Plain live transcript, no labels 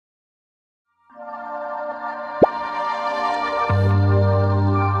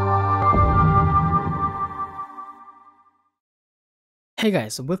Hey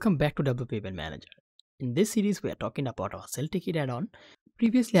guys, so welcome back to WP Event Manager. In this series, we are talking about our sell ticket add-on.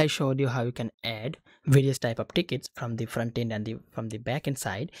 Previously, I showed you how you can add various type of tickets from the front end and from the back end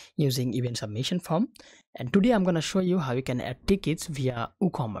side using event submission form. And today, I'm going to show you how you can add tickets via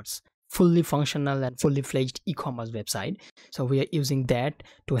Woocommerce, fully functional and fully fledged e-commerce website. So we are using that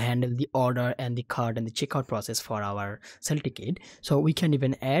to handle the order and the cart and the checkout process for our sell ticket. So we can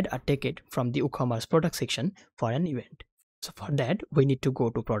even add a ticket from the Woocommerce product section for an event. So for that, we need to go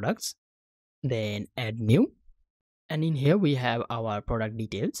to products, then add new. And in here, we have our product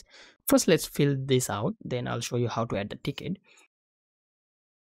details. First, let's fill this out. Then I'll show you how to add the ticket.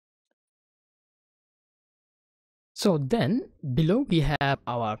 So then below we have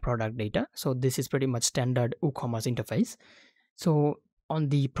our product data. So this is pretty much standard WooCommerce interface. So on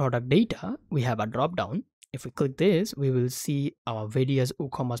the product data, we have a drop down. If we click this, we will see our various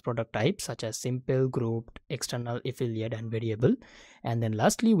WooCommerce product types such as simple, grouped, external, affiliate, and variable. And then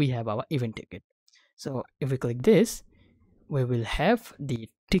lastly, we have our event ticket. So if we click this, we will have the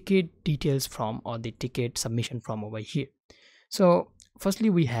ticket details from or the ticket submission from over here. So firstly,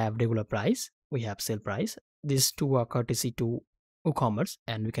 we have regular price, we have sale price. These two are courtesy to WooCommerce,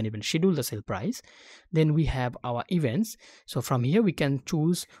 and we can even schedule the sale price. Then we have our events. So from here we can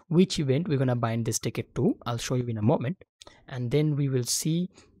choose which event we're going to bind this ticket to. I'll show you in a moment. And then we will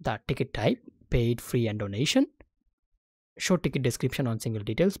see the ticket type, paid, free, and donation. Show ticket description on single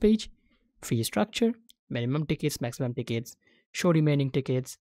details page, fee structure, minimum tickets, maximum tickets, show remaining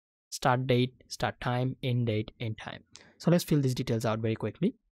tickets, start date, start time, end date, end time. So let's fill these details out very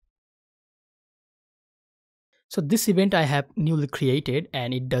quickly. So this event I have newly created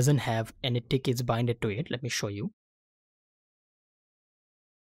and it doesn't have any tickets binded to it. Let me show you.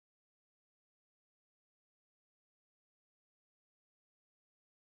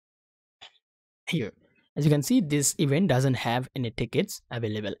 Here, as you can see, this event doesn't have any tickets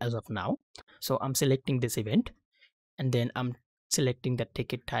available as of now. So I'm selecting this event and then I'm selecting the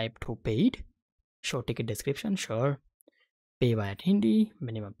ticket type to paid, show ticket description, sure. Pay via Hindi,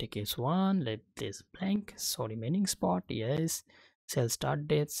 minimum tickets 1, let this blank, so remaining spot, yes. Sell start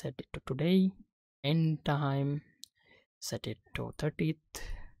date, set it to today. End time, set it to 30th.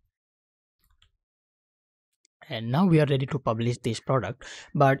 And now we are ready to publish this product,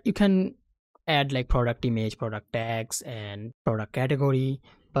 but you can add like product image, product tags, and product category,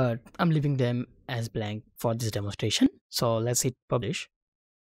 but I'm leaving them as blank for this demonstration. So let's hit publish.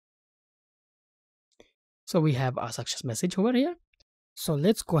 So we have our success message over here. So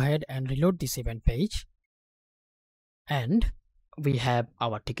let's go ahead and reload this event page. And we have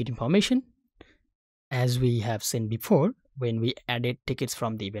our ticket information. As we have seen before, when we added tickets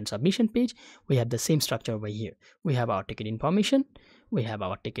from the event submission page, we have the same structure over here. We have our ticket information, we have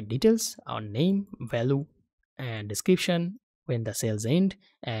our ticket details, our name, value, and description, when the sales end,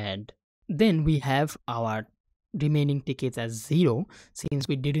 and then we have our remaining tickets as 0 since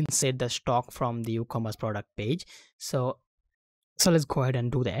we didn't set the stock from the WooCommerce product page. So let's go ahead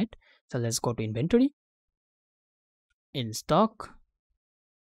and do that. So let's go to inventory, in stock.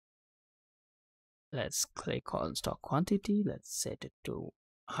 Let's click on stock quantity. Let's set it to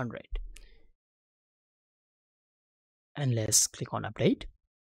 100. And let's click on update.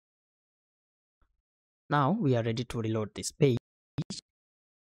 Now we are ready to reload this page.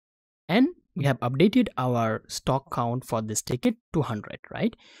 And we have updated our stock count for this ticket to 100,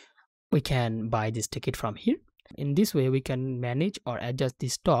 right? We can buy this ticket from here. In this way, we can manage or adjust the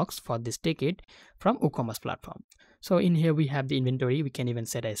stocks for this ticket from WooCommerce platform. So in here, we have the inventory. We can even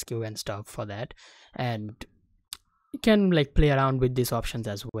set SKU and stuff for that. And you can like play around with these options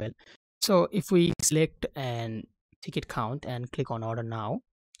as well. So if we select an ticket count and click on order now,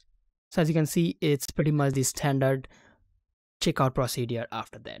 so as you can see, it's pretty much the standard checkout procedure.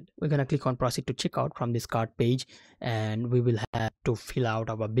 After that, we're going to click on proceed to checkout from this cart page, and we will have to fill out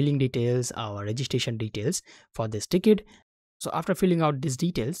our billing details, our registration details for this ticket. So after filling out these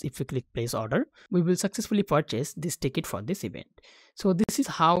details, if we click place order, we will successfully purchase this ticket for this event. So this is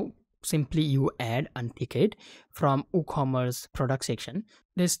how simply you add a ticket from WooCommerce product section.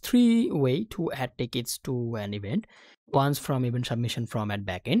 There's 3 ways to add tickets to an event. One's from event submission form at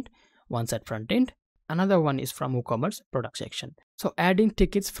backend, one's at front end, another one is from WooCommerce product section. So adding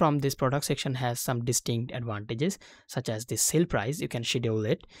tickets from this product section has some distinct advantages, such as the sale price. You can schedule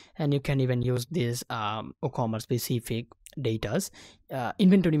it, and you can even use this WooCommerce specific data.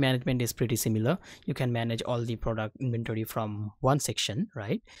 Inventory management is pretty similar. You can manage all the product inventory from one section,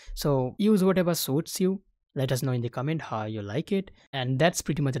 right? So use whatever suits you. Let us know in the comment how you like it. And that's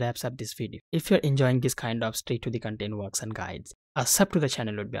pretty much wraps up this video. If you're enjoying this kind of straight to the content works and guides, a sub to the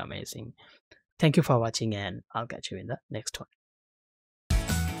channel would be amazing. Thank you for watching, and I'll catch you in the next one.